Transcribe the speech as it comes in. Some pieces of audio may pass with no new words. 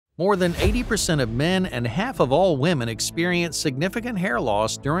More than 80% of men and half of all women experience significant hair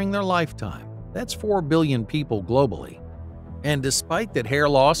loss during their lifetime. That's 4 billion people globally. And despite that hair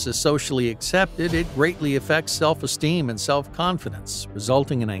loss is socially accepted, it greatly affects self-esteem and self-confidence,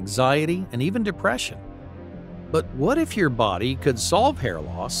 resulting in anxiety and even depression. But what if your body could solve hair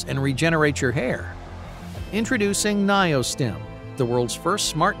loss and regenerate your hair? Introducing niostem, the world's first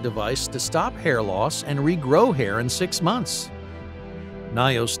smart device to stop hair loss and regrow hair in 6 months.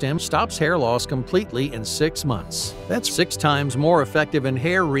 Niostem stops hair loss completely in 6 months. That's 6 times more effective in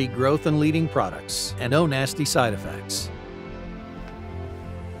hair regrowth than leading products, and no nasty side effects.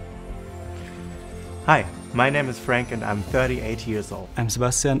 Hi, my name is Frank and I'm 38 years old. I'm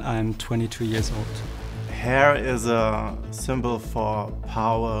Sebastian, I'm 22 years old. Hair is a symbol for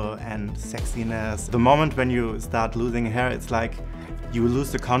power and sexiness. The moment when you start losing hair, it's like you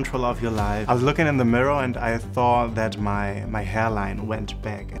lose the control of your life. I was looking in the mirror and I thought that my hairline went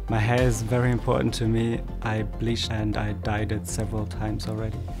back. My hair is very important to me. I bleached and I dyed it several times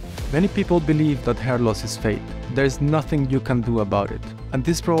already. Many people believe that hair loss is fate. There is nothing you can do about it. And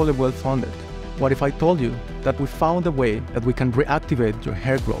this is probably well founded. What if I told you that we found a way that we can reactivate your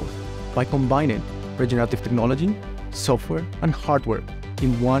hair growth by combining regenerative technology, software, and hardware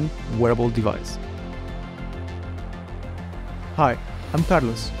in one wearable device? Hi, I'm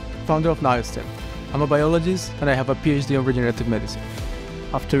Carlos, founder of niostem. I'm a biologist and I have a PhD in regenerative medicine.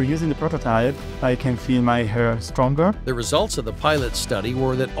 After using the prototype, I can feel my hair stronger. The results of the pilot study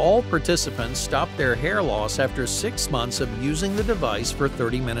were that all participants stopped their hair loss after 6 months of using the device for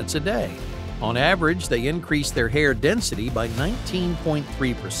 30 minutes a day. On average, they increased their hair density by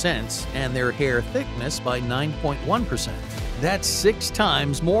 19.3% and their hair thickness by 9.1%. That's 6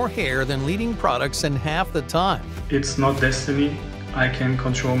 times more hair than leading products in half the time. It's not destiny. I can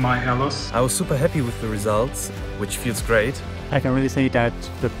control my hair loss. I was super happy with the results, which feels great. I can really say that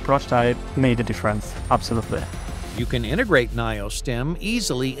the prototype made a difference, absolutely. You can integrate niostem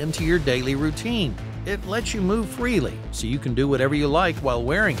easily into your daily routine. It lets you move freely, so you can do whatever you like while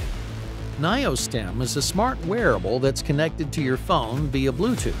wearing it. niostem is a smart wearable that's connected to your phone via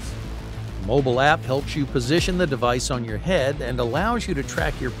Bluetooth. The mobile app helps you position the device on your head and allows you to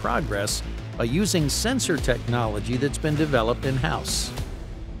track your progress by using sensor technology that's been developed in-house.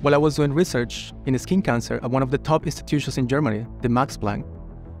 While I was doing research in skin cancer at one of the top institutions in Germany, the Max Planck,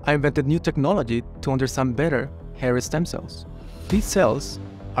 I invented new technology to understand better hair stem cells. These cells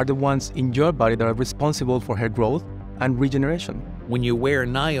are the ones in your body that are responsible for hair growth and regeneration. When you wear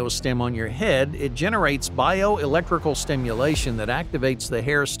niostem on your head, it generates bioelectrical stimulation that activates the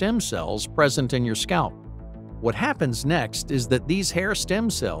hair stem cells present in your scalp. What happens next is that these hair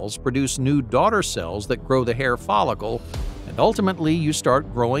stem cells produce new daughter cells that grow the hair follicle, and ultimately you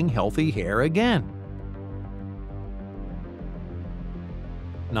start growing healthy hair again.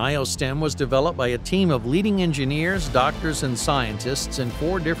 Niostem was developed by a team of leading engineers, doctors, and scientists in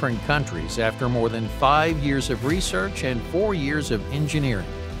 4 different countries after more than 5 years of research and 4 years of engineering.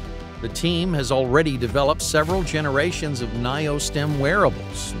 The team has already developed several generations of niostem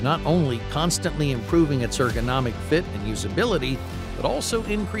wearables, not only constantly improving its ergonomic fit and usability, but also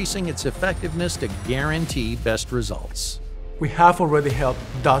increasing its effectiveness to guarantee best results. We have already helped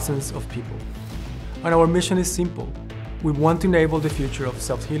dozens of people. And our mission is simple. We want to enable the future of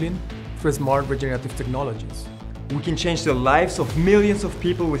self-healing through smart regenerative technologies. We can change the lives of millions of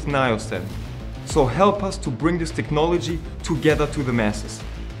people with niostem. So help us to bring this technology together to the masses.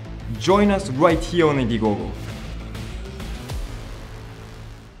 Join us right here on Indiegogo.